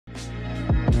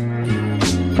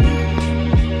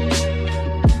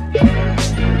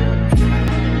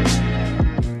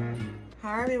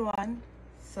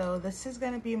So this is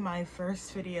gonna be my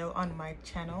first video on my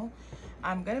channel.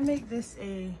 I'm gonna make this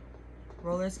a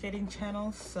roller skating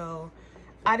channel, so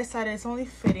I decided it's only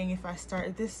fitting if I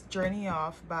start this journey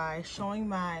off by showing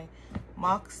my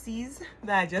Moxis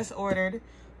that I just ordered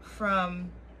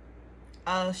from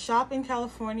a shop in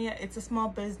California. It's a small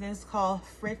business called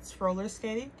Fritz Roller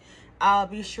Skating. I'll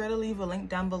be sure to leave a link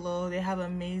down below. They have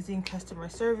amazing customer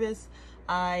service.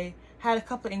 I had a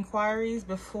couple inquiries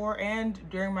before and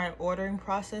during my ordering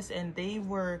process, and they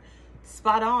were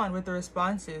spot on with the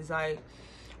responses. I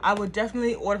would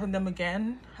definitely order from them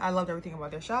again. I loved everything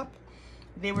about their shop.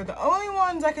 They were the only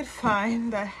ones I could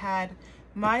find that had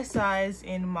my size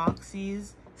in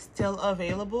Moxis still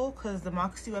available, because the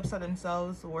Moxi website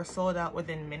themselves were sold out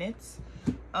within minutes.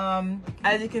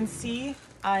 As you can see,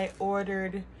 I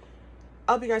ordered,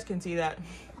 I hope you guys can see that,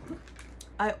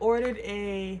 I ordered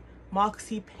a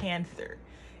Moxi Panther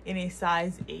in a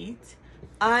size 8.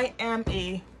 I am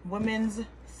a women's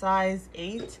size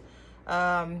 8.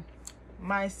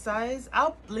 My size,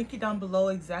 I'll link it down below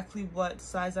exactly what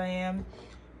size I am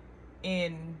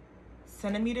in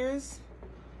centimeters,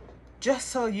 just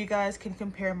so you guys can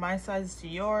compare my sizes to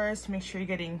yours to make sure you're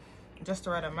getting just the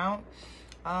right amount.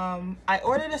 I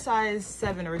ordered a size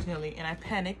 7 originally, and I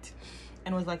panicked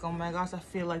and was like, oh my gosh, I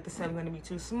feel like the 7 is gonna be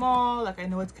too small. Like, I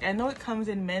know it comes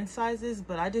in men's sizes,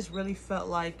 but I just really felt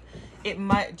like it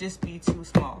might just be too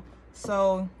small.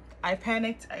 So I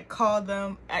panicked, I called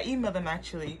them, I emailed them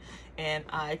actually, and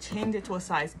I changed it to a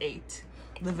size 8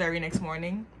 the very next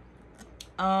morning.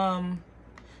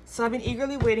 So I've been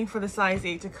eagerly waiting for the size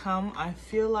 8 to come. I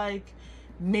feel like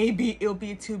maybe it'll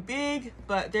be too big,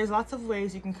 but there's lots of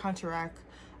ways you can counteract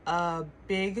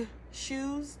big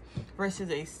shoes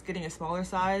versus getting a smaller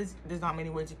size. There's not many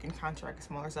ways you can counteract a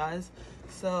smaller size.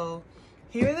 So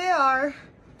here they are,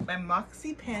 my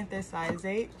Moxi Panther size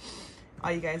 8.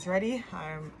 Are you guys ready?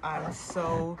 I'm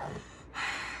so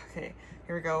okay.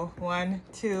 Here we go. 1,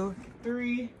 2,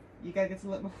 3. You gotta get to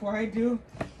look before I do.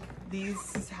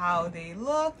 This is how they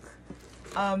look.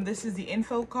 This is the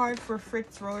info card for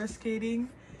Fritz Roller Skating.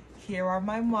 Here are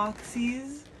my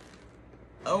Moxis.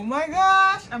 Oh my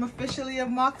gosh, I'm officially a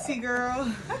Moxi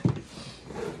girl.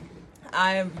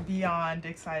 I am beyond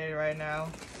excited right now.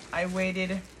 I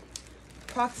waited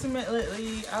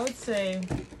approximately, I would say,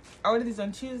 I ordered these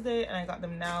on Tuesday and I got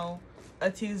them now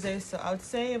a Tuesday, so I would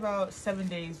say about 7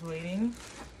 days waiting.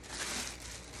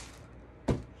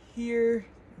 Here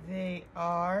they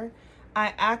are.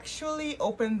 I actually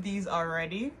opened these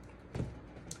already.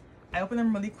 I opened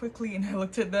them really quickly and I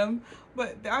looked at them,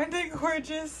 but aren't they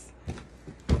gorgeous?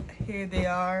 Here they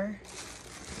are.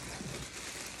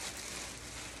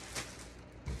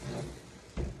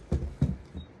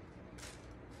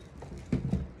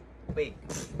 Wait.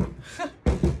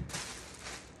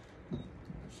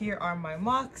 Here are my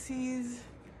Moxis,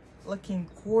 looking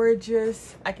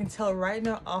gorgeous. I can tell right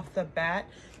now off the bat,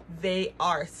 they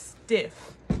are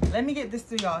stiff. Let me get this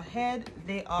through y'all head.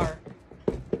 They are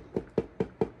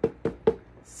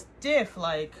stiff.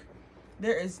 Like,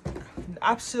 there is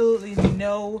absolutely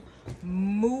no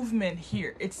movement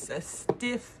here. It's a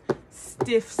stiff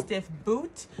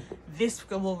boot. This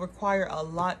will require a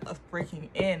lot of breaking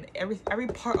in. Every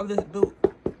part of this boot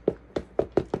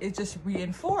is just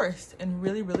reinforced and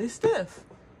really stiff.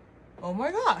 Oh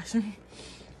my gosh.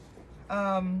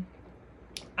 I'm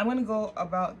gonna go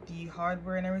about the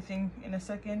hardware and everything in a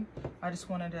second. I just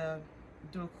wanted to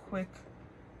do a quick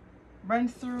run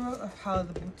through of how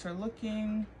the boots are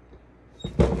looking.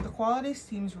 The quality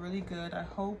seems really good, I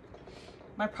hope.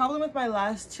 My problem with my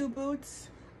last 2 boots,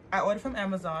 I ordered from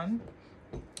Amazon,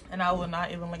 and I will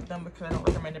not even link them because I don't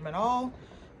recommend them at all.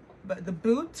 But the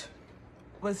boot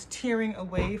was tearing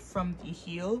away from the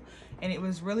heel, and it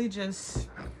was really just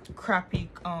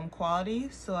crappy quality,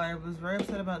 so I was very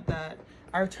upset about that.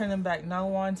 I returned them back not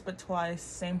once but twice,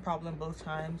 same problem both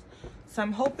times. So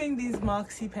I'm hoping these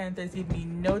Moxi Panthers give me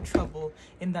no trouble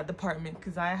in that department,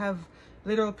 because I have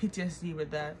literal PTSD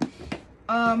with that.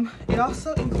 It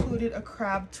also included a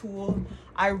crab tool.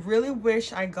 I really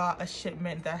wish I got a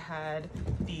shipment that had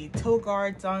the toe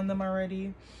guards on them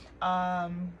already.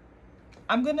 I'm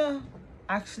gonna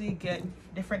actually get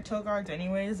different toe guards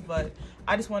anyways, but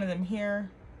I just wanted them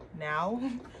here now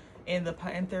in the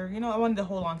Panther. You know, I wanted the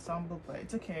whole ensemble, but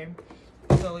it's okay.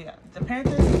 So yeah, the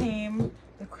Panthers came,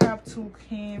 the crab tool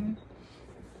came,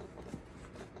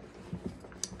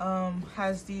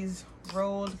 has these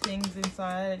rolled things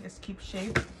inside, I guess keep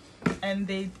shape, and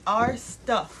they are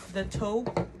stuffed. The toe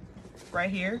right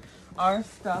here are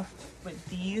stuffed with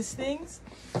these things,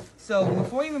 So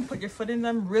before you even put your foot in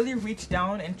them, really reach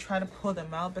down and try to pull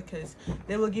them out, because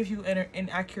they will give you an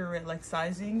inaccurate like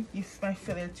sizing. You might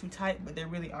feel they're too tight, but they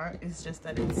really aren't. It's just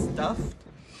that it's stuffed.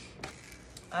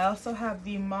 I also have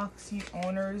the Moxi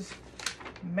owner's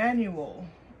manual.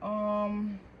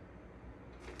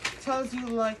 Tells you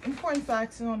like important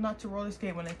facts, you know, not to roller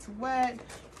skate when it's wet.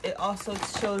 It also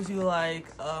shows you like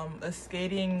a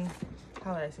skating,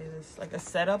 how would I say this, like a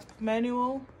setup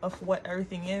manual of what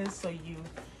everything is, so you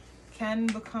can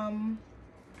become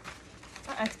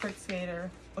an expert skater,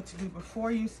 what to do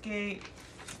before you skate,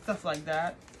 stuff like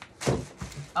that.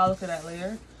 I'll look at that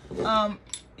later.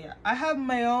 Yeah, I have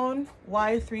my own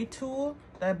Y3 tool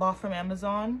that I bought from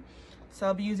Amazon, so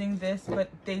I'll be using this, but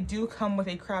they do come with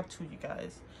a crab tool, you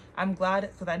guys. I'm glad,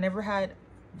 because I never had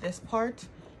this part,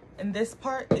 and this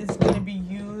part is going to be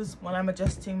used when I'm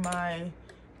adjusting my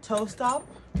toe stop,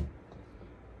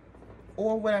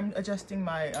 or when I'm adjusting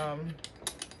my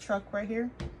truck right here.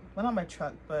 Well, not my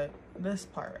truck, but this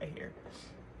part right here.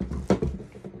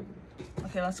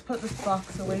 Okay, let's put this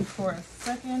box away for a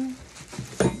second.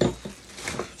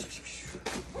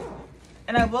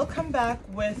 And I will come back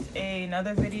with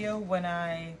another video when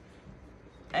I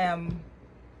am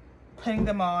putting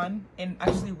them on and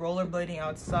actually rollerblading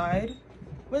outside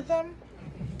with them.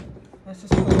 Let's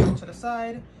just put them to the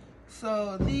side.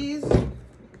 So these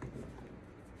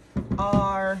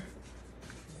are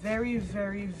very,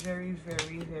 very, very,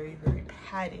 very, very, very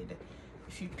padded.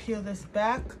 If you peel this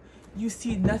back, you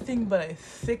see nothing but a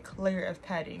thick layer of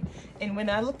padding. And when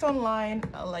I looked online,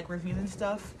 like reviews and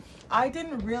stuff, I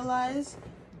didn't realize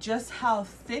just how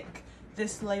thick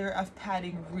this layer of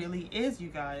padding really is, you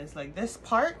guys. Like this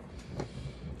part,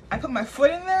 I put my foot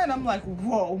in there and I'm like,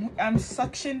 whoa, I'm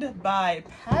suctioned by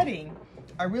padding.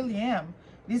 I really am.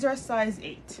 These are size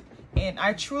 8. And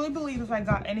I truly believe if I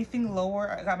got anything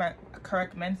lower, I got my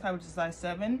correct men's size, which is size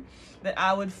 7, that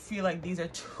I would feel like these are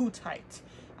too tight.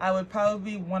 I would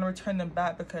probably want to return them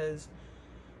back, because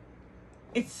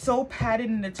it's so padded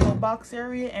in the toe box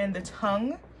area, and the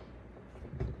tongue,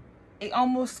 it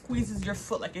almost squeezes your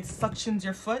foot, like it suctions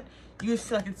your foot. You would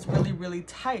feel like it's really, really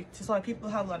tight. So like people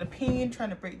have a lot of pain trying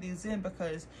to break these in,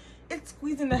 because it's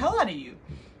squeezing the hell out of you.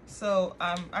 So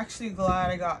I'm actually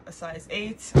glad I got a size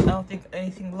 8. I don't think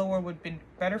anything lower would have been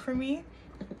better for me.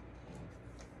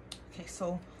 Okay,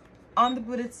 so on the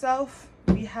boot itself,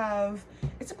 we have,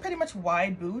 it's a pretty much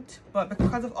wide boot, but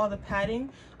because of all the padding,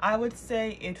 I would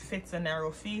say it fits a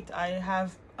narrow feet. I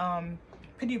have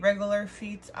pretty regular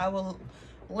feet. I will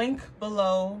link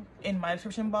below in my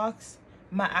description box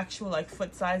my actual like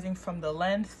foot sizing from the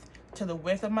length to the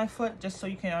width of my foot, just so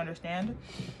you can understand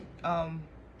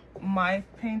my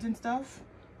pains and stuff.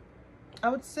 I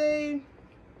would say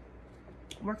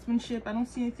workmanship, I don't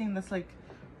see anything that's like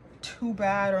too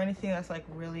bad or anything that's like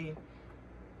really,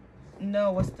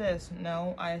 no, what's this?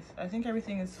 No, I think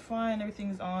everything is fine.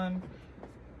 Everything's on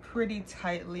pretty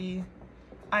tightly.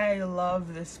 I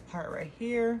love this part right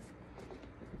here.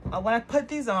 When I put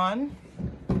these on,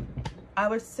 I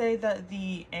would say that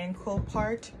the ankle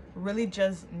part really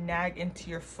just nag into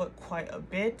your foot quite a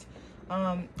bit.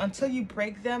 Until you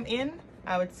break them in,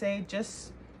 I would say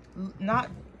just not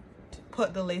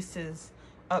put the laces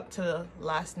up to the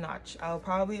last notch. I'll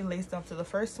probably lace them up to the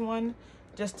first one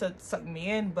just to suck me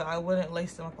in, but I wouldn't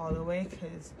lace them up all the way,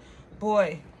 because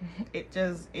boy, it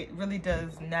really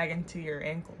does nag into your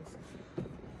ankles.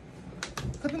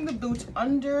 Clipping the boot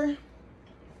under,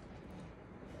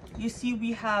 you see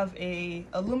we have a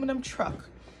aluminum truck.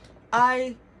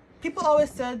 People always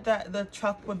said that the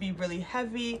truck would be really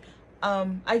heavy.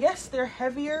 I guess they're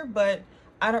heavier, but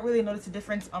I don't really notice a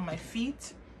difference on my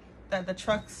feet that the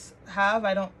trucks have.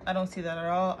 I don't see that at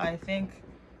all. I think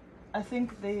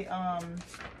they're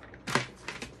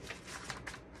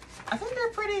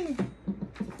pretty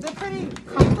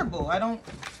comfortable. I don't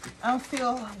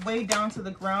feel way down to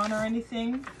the ground or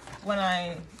anything when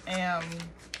I am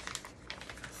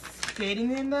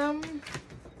skating in them,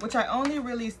 which I only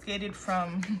really skated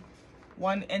from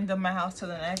one end of my house to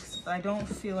the next. I don't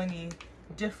feel any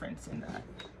difference in that.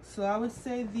 So I would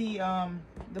say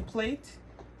the plate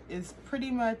is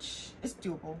pretty much, it's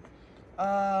doable.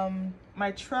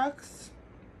 My trucks,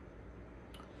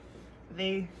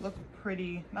 they look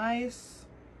pretty nice.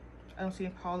 I don't see a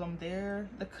problem there.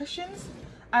 The cushions,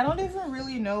 I don't even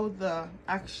really know the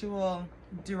actual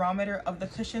durometer of the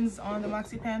cushions on the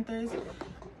Moxi Panthers.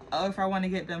 If I want to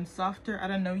get them softer, I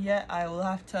don't know yet. I will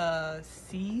have to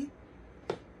see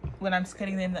when I'm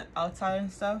skating in the outside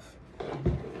and stuff.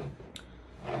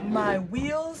 My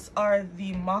wheels are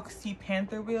the Moxi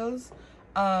Panther wheels.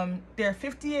 They're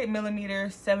 58 millimeter,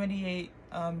 78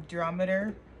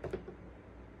 durometer.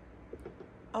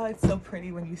 Oh, it's so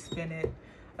pretty when you spin it.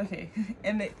 Okay,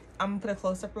 and I'm gonna put a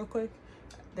close-up real quick.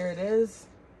 There it is.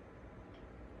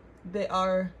 They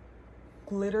are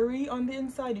glittery on the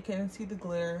inside. You can see the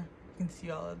glitter. You can see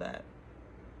all of that.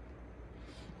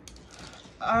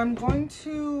 I'm going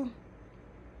to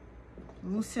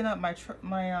loosen up my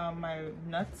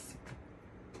nuts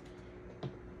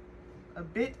a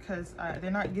bit because they're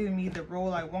not giving me the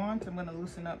roll I want. I'm going to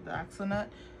loosen up the axle nut,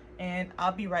 and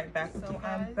I'll be right back with you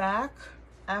guys. I'm back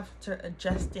after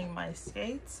adjusting my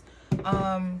skates.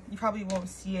 You probably won't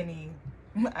see any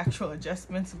actual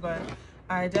adjustments, but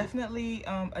I definitely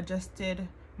adjusted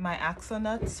my axle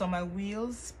nuts so my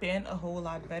wheels spin a whole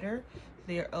lot better.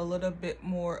 They're a little bit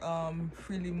more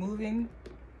freely moving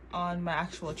on my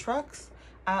actual trucks.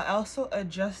 I also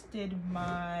adjusted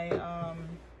my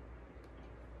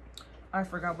I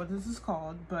forgot what this is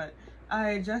called, but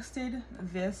I adjusted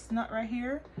this nut right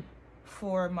here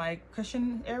for my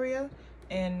cushion area,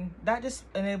 and that just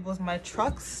enables my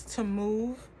trucks to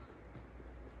move.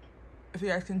 If you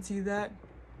guys can see that,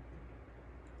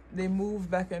 they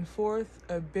move back and forth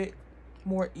a bit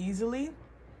more easily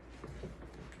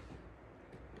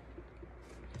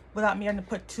without me having to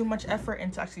put too much effort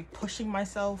into actually pushing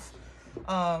myself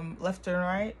left and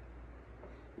right.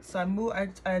 So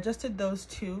I adjusted those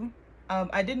two.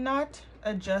 I did not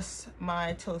adjust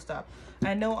my toe stop.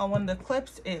 I know on one of the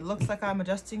clips it looks like I'm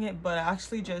adjusting it, but I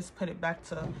actually just put it back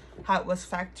to how it was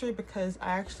factory because I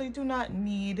actually do not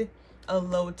need a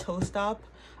low toe stop.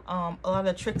 A lot of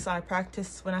the tricks I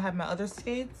practice when I have my other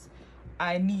skates,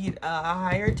 I need a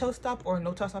higher toe stop or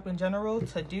no toe stop in general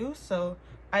to do, so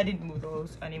I didn't move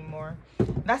those anymore.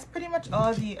 That's pretty much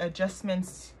all the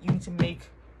adjustments you need to make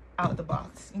out the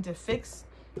box. You need to fix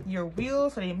your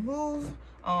wheels so they move.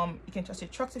 You can adjust your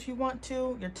trucks if you want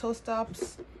to, your toe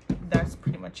stops. That's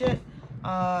pretty much it.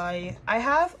 I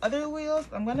have other wheels.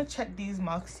 I'm gonna check these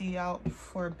Moxi out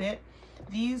for a bit.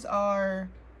 These are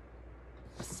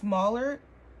smaller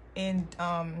in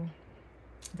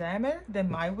diameter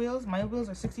than my wheels. My wheels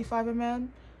are 65 mm.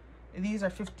 These are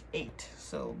 58.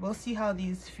 So we'll see how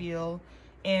these feel.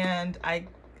 And I'm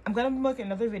gonna make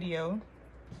another video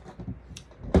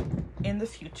in the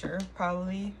future,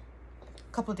 probably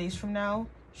a couple days from now,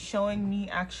 showing me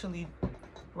actually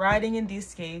riding in these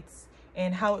skates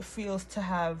and how it feels to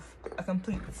have a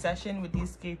complete session with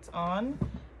these skates on.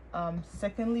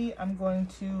 Secondly, I'm going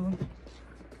to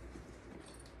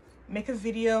make a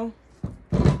video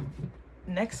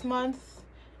next month,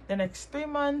 the next 3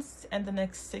 months, and the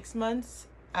next 6 months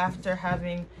after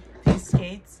having these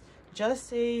skates.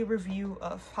 Just a review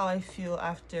of how I feel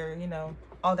after, you know,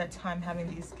 all that time having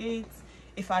these skates.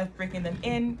 If I've broken them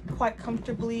in quite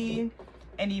comfortably,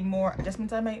 any more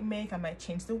adjustments I might make. I might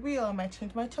change the wheel, I might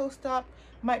change my toe stop,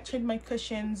 might change my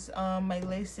cushions, my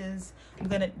laces. I'm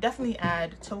gonna definitely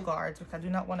add toe guards because I do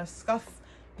not want to scuff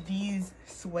these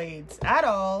suedes at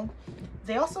all.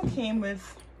 They also came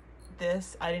with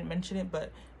this, I didn't mention it,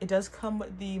 but it does come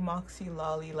with the Moxi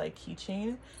Lolly like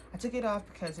keychain. I took it off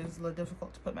because it was a little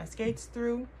difficult to put my skates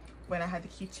through when I had the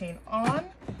keychain on.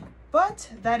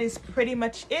 But that is pretty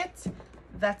much it.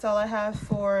 That's all I have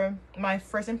for my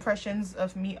first impressions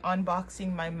of me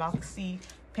unboxing my Moxi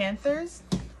Panthers.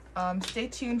 Stay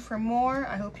tuned for more.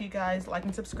 I hope you guys like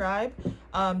and subscribe.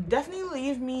 Definitely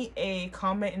leave me a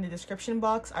comment in the description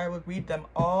box. I will read them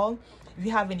all. If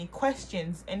you have any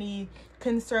questions, any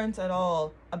concerns at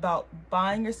all about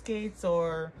buying your skates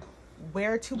or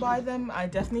where to buy them, I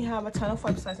definitely have a ton of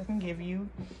websites I can give you.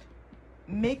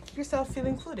 Make yourself feel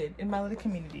included in my little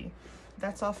community.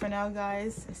 That's all for now,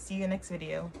 guys. See you next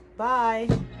video. Bye.